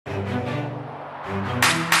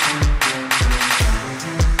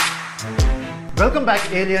Welcome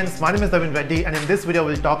back, aliens. My name is Navin Reddy, and in this video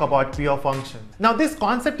we'll talk about pure function. Now, this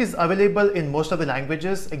concept is available in most of the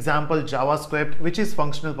languages. Example, JavaScript, which is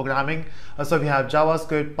functional programming. So we have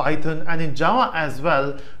JavaScript, Python, and in Java as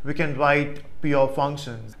well, we can write pure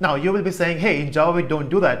functions. Now, you will be saying, hey, in Java we don't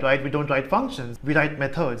do that, right? We don't write functions, we write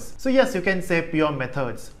methods. So yes, you can say pure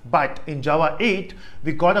methods. But in Java 8,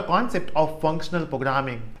 we got a concept of functional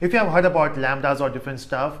programming. If you have heard about lambdas or different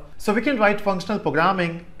stuff, so we can write functional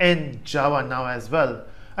programming in Java now as well.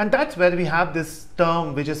 And that's where we have this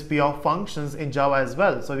term which is pure functions in Java as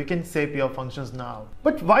well. So we can say pure functions now.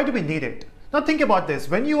 But why do we need it? Now think about this.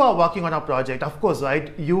 When you are working on a project, of course,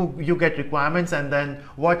 right, you get requirements, and then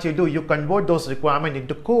what you do, you convert those requirements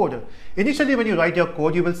into code. Initially, when you write your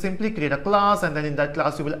code, you will simply create a class, and then in that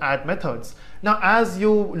class you will add methods. Now as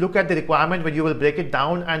you look at the requirement, when you will break it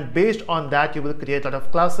down, and based on that you will create a lot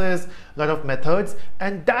of classes, a lot of methods,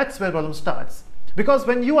 and that's where problem starts. Because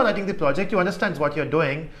when you are writing the project, you understand what you're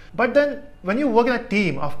doing, but then when you work in a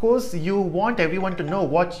team, of course, you want everyone to know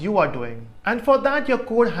what you are doing. And for that, your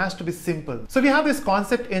code has to be simple. So we have this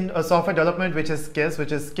concept in software development, which is KISS,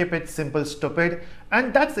 which is keep it simple, stupid.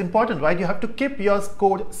 And that's important, right? You have to keep your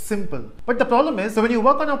code simple. But the problem is, so when you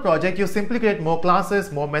work on a project, you simply create more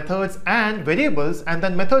classes, more methods and variables, and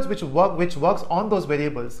then methods which works on those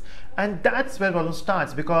variables. And that's where problem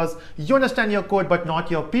starts, because you understand your code, but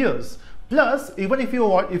not your peers. Plus, even if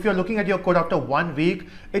you're looking at your code after 1 week,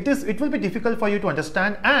 it will be difficult for you to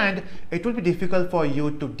understand, and it will be difficult for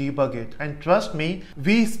you to debug it. And trust me,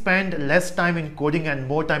 we spend less time in coding and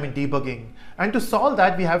more time in debugging. And to solve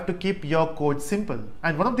that, we have to keep your code simple.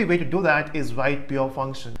 And one of the way to do that is write pure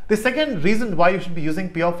function. The second reason why you should be using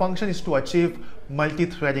pure function is to achieve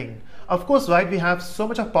multi-threading. Of course, right, we have so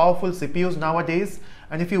much of powerful CPUs nowadays,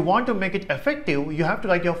 and if you want to make it effective, you have to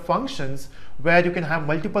write your functions where you can have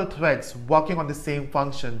multiple threads working on the same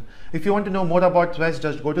function. If you want to know more about threads,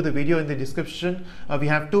 just go to the video in the description. We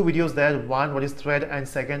have 2 videos there. One, what is thread, and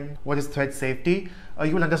second, what is thread safety.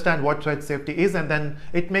 You will understand what thread safety is, and then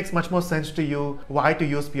it makes much more sense to you why to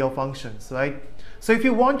use pure functions, right? So if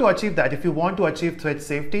you want to achieve that, if you want to achieve thread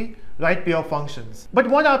safety, write pure functions. But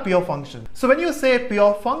what are pure functions? So when you say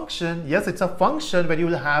pure function, yes, it's a function where you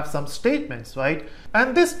will have some statements, right?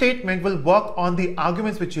 And this statement will work on the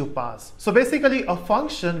arguments which you pass. So basically a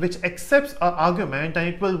function which accepts an argument, and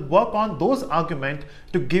it will work on those arguments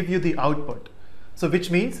to give you the output. So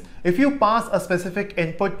which means if you pass a specific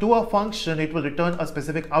input to a function, it will return a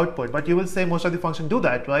specific output. But you will say most of the functions do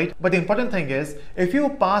that, right? But the important thing is, if you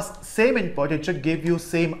pass same input, it should give you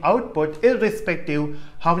same output irrespective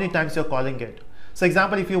how many times you're calling it. So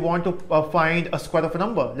example, if you want to find a square of a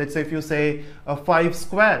number, let's say if you say 5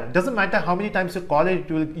 square, doesn't matter how many times you call it,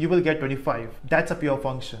 you will get 25. That's a pure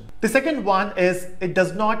function. The second one is it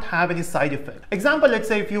does not have any side effect. Example, let's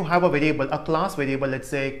say if you have a variable, a class variable, let's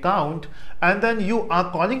say count, and then you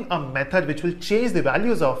are calling a method which will change the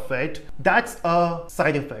values of it, that's a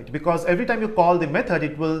side effect, because every time you call the method,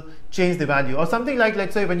 it will change the value. Or something like,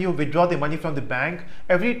 let's say when you withdraw the money from the bank,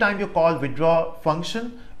 every time you call withdraw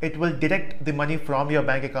function, it will deduct the money from your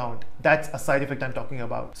bank account. That's a side effect I'm talking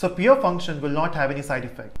about. So pure function will not have any side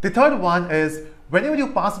effect. The third one is whenever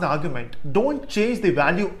you pass an argument, don't change the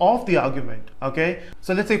value of the argument, okay?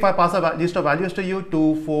 So let's say if I pass a list of values to you,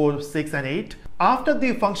 2, 4, 6, and 8. After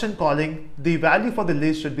the function calling, the value for the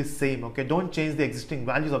list should be same, okay? Don't change the existing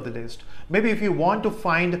values of the list. Maybe if you want to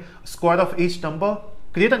find square of each number,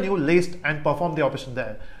 create a new list and perform the operation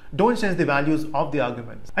there. Don't change the values of the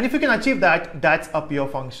arguments. And if you can achieve that, that's a pure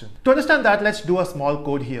function. To understand that, let's do a small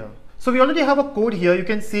code here. So we already have a code here. You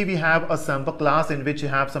can see we have a sample class in which you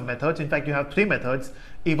have some methods. In fact, you have 3 methods: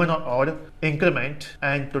 even or odd, increment,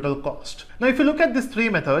 and total cost. Now, if you look at these 3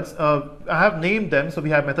 methods, I have named them. So we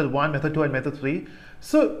have method 1, method 2, and method 3.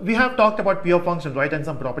 So we have talked about pure function, right, and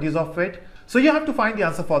some properties of it. So you have to find the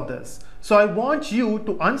answer for this. So I want you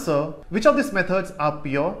to answer which of these methods are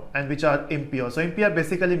pure and which are impure. So impure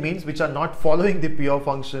basically means which are not following the pure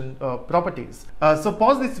function properties. So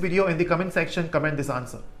pause this video, in the comment section, comment this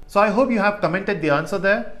answer. So I hope you have commented the answer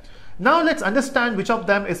there. Now let's understand which of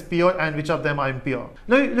them is pure and which of them are impure.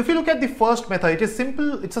 Now if you look at the first method, it is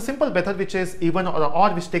simple. It's a simple method which is even or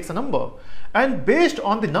odd, which takes a number. And based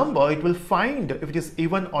on the number, it will find if it is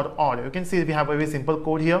even or odd. You can see we have a very simple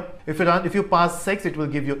code here. If you pass 6, it will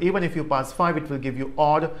give you even. If you pass 5, it will give you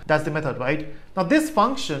odd. That's the method, right? Now this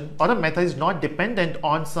function or a method is not dependent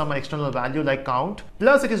on some external value like count,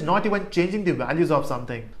 plus it is not even changing the values of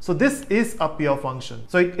something. So this is a pure function.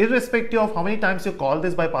 So irrespective of how many times you call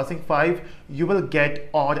this by passing 5, you will get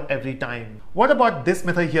odd every time. What about this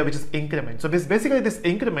method here, which is increment? So basically this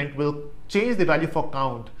increment will change the value for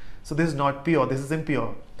count. So this is not pure, this is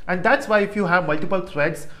impure. And that's why if you have multiple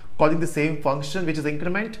threads calling the same function, which is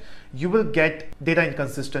increment, you will get data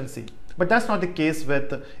inconsistency. But that's not the case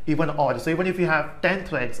with even odd. So even if you have 10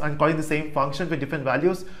 threads and calling the same function with different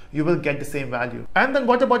values, you will get the same value. And then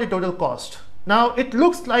what about the total cost? Now it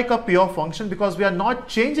looks like a pure function because we are not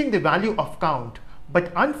changing the value of count.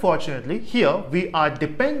 But unfortunately here we are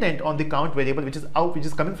dependent on the count variable which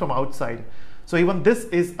is coming from outside. So even this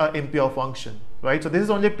is an impure function, right? So this is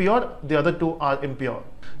only pure, the other two are impure.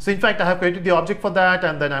 So in fact, I have created the object for that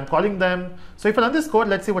and then I'm calling them. So if I run this code,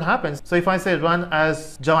 let's see what happens. So if I say run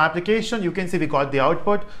as Java application, you can see we got the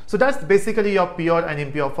output. So that's basically your pure and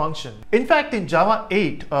impure function. In fact, in Java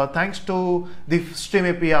 8, thanks to the stream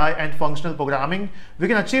API and functional programming, we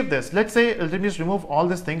can achieve this. Let's say, let me just remove all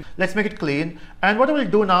this thing. Let's make it clean. And what I will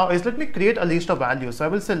do now is let me create a list of values. So I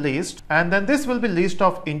will say list, and then this will be list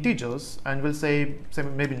of integers, and we'll say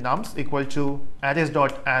maybe nums equal to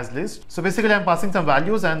arrays.asList. So basically I'm passing some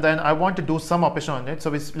values and then I want to do some operation on it. So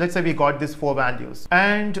let's say we got these 4 values.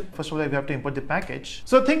 And first of all, we have to import the package.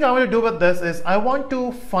 So the thing I want to do with this is I want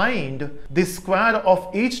to find the square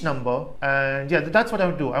of each number. And yeah, that's what I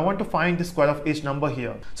want to do. I want to find the square of each number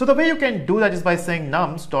here. So the way you can do that is by saying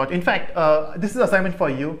nums dot. In fact, this is assignment for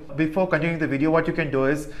you. Before continuing the video, what you can do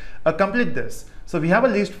is complete this. So we have a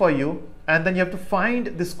list for you, and then you have to find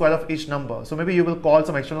the square of each number. So maybe you will call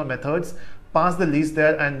some external methods, pass the list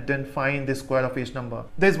there, and then find the square of each number.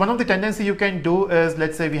 There's one of the tendency you can do is,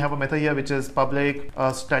 let's say we have a method here which is public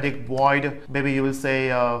static void. Maybe you will say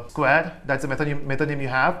square. That's the method name you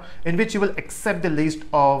have, in which you will accept the list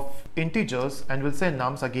of integers and will say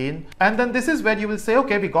nums again. And then this is where you will say,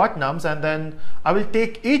 okay, we got nums, and then I will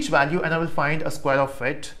take each value and I will find a square of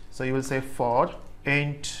it. So you will say for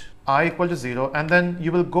int I equal to 0, and then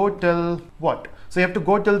you will go till what? So you have to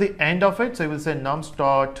go till the end of it. So you will say nums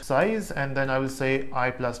dot size, and then I will say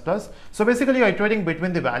I plus plus. So basically you're iterating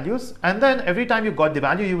between the values, and then every time you got the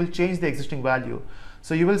value, you will change the existing value.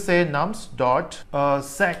 So you will say nums dot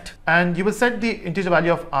set, and you will set the integer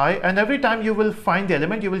value of I, and every time you will find the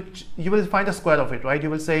element, you will find a square of it, right?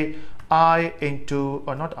 You will say I into,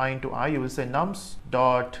 or not I into I, you will say nums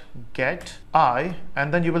dot get I,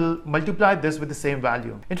 and then you will multiply this with the same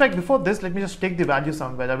value. In fact, before this, let me just take the value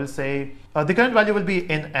somewhere. I will say the current value will be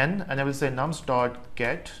in n, and I will say nums dot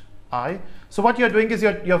get I. So what you're doing is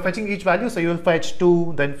you're fetching each value. So you will fetch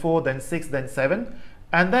 2, then 4, then 6, then 7,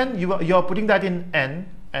 and then you're putting that in n,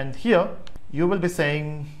 and here you will be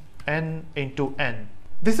saying n into n.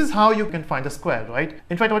 This is how you can find a square, right?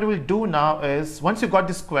 In fact, what we will do now is, once you got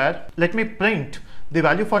the square, let me print the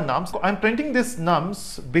value for nums. I'm printing this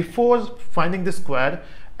nums before finding the square,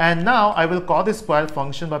 and now I will call the square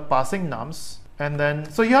function by passing nums. And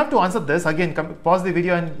then, so you have to answer this again. Pause the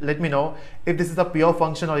video and let me know if this is a pure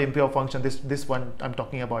function or impure function. This one I'm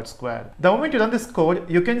talking about, square. The moment you run this code,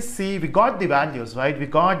 you can see we got the values, right? We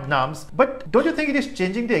got nums, but don't you think it is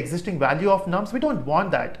changing the existing value of nums? We don't want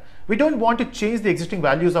that. We don't want to change the existing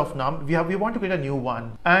values of num. We want to create a new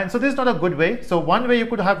one. And so this is not a good way. So one way you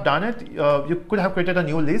could have done it, you could have created a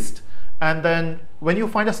new list, and then when you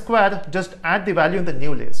find a square, just add the value in the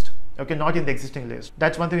new list. Okay, not in the existing list.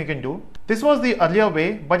 That's one thing you can do. This was the earlier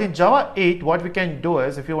way, but in Java 8, what we can do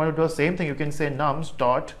is, if you want to do the same thing, you can say nums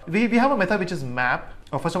dot. We have a method which is map.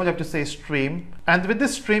 First of all, you have to say stream, and with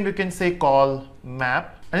this stream, you can say call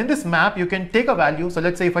map. And in this map, you can take a value. So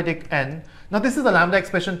let's say if I take n. Now this is a lambda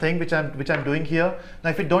expression thing which I'm doing here. Now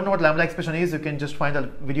if you don't know what lambda expression is, you can just find a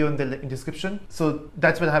video in the description. So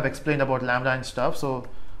that's what I have explained about lambda and stuff. So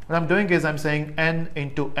what I'm doing is I'm saying n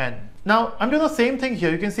into n. Now I'm doing the same thing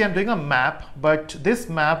here. You can see I'm doing a map, but this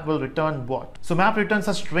map will return what? So map returns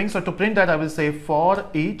a string. So to print that, I will say for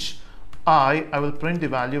each I will print the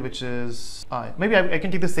value which is I. Maybe I can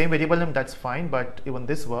take the same variable name, that's fine, but even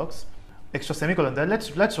this works. Extra semicolon there.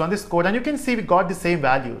 Let's run this code, and you can see we got the same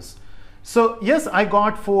values. So yes, I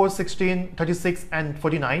got 4, 16, 36, and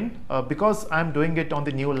 49 because I'm doing it on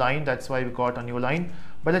the new line. That's why we got a new line.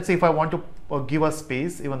 But let's say if I want to give a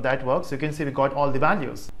space, even that works. You can see we got all the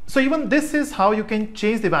values. So even this is how you can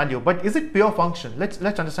change the value. But is it pure function? Let's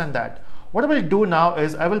understand that. What I will do now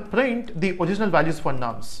is I will print the original values for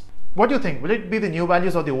nums. What do you think? Will it be the new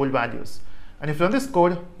values or the old values? And if you run this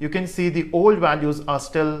code, you can see the old values are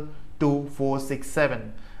still 2, 4, 6,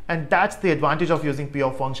 7. And that's the advantage of using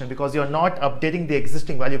pure function, because you're not updating the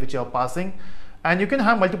existing value which you're passing. And you can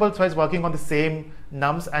have multiple threads working on the same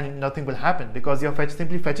nums and nothing will happen because you're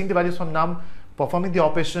simply fetching the values from num, performing the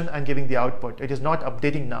operation and giving the output. It is not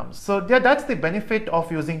updating nums. So yeah, that's the benefit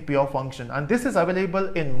of using pure function, and this is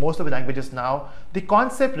available in most of the languages now. The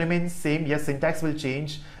concept remains same. Yes, syntax will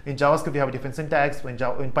change. In JavaScript we have a different syntax,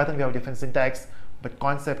 in Python we have a different syntax, but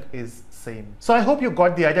concept is same. So I hope you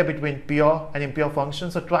got the idea between pure and impure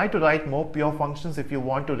functions. So try to write more pure functions if you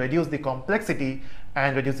want to reduce the complexity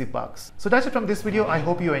and reduce the bugs. So that's it from this video. I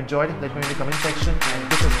hope you enjoyed. Let me know in the comment section and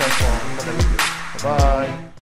please subscribe for another video. Bye bye.